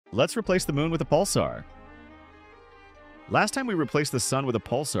Let's replace the moon with a pulsar. Last time we replaced the sun with a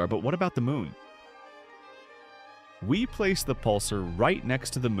pulsar, but what about the moon? We place the pulsar right next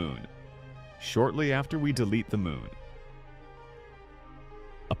to the moon, shortly after we delete the moon.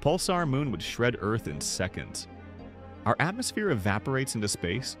 A pulsar moon would shred Earth in seconds. Our atmosphere evaporates into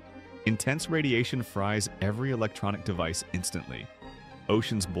space. Intense radiation fries every electronic device instantly.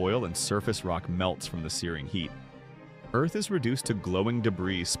 Oceans boil and surface rock melts from the searing heat. Earth is reduced to glowing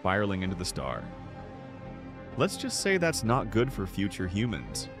debris spiraling into the star. Let's just say that's not good for future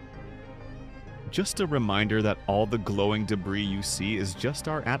humans. Just a reminder that all the glowing debris you see is just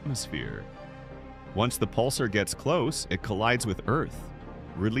our atmosphere. Once the pulsar gets close, it collides with Earth,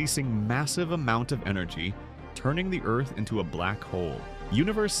 releasing massive amount of energy, turning the Earth into a black hole.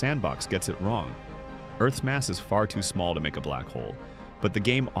 Universe Sandbox gets it wrong. Earth's mass is far too small to make a black hole, but the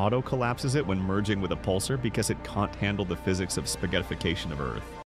game auto-collapses it when merging with a pulsar because it can't handle the physics of spaghettification of Earth.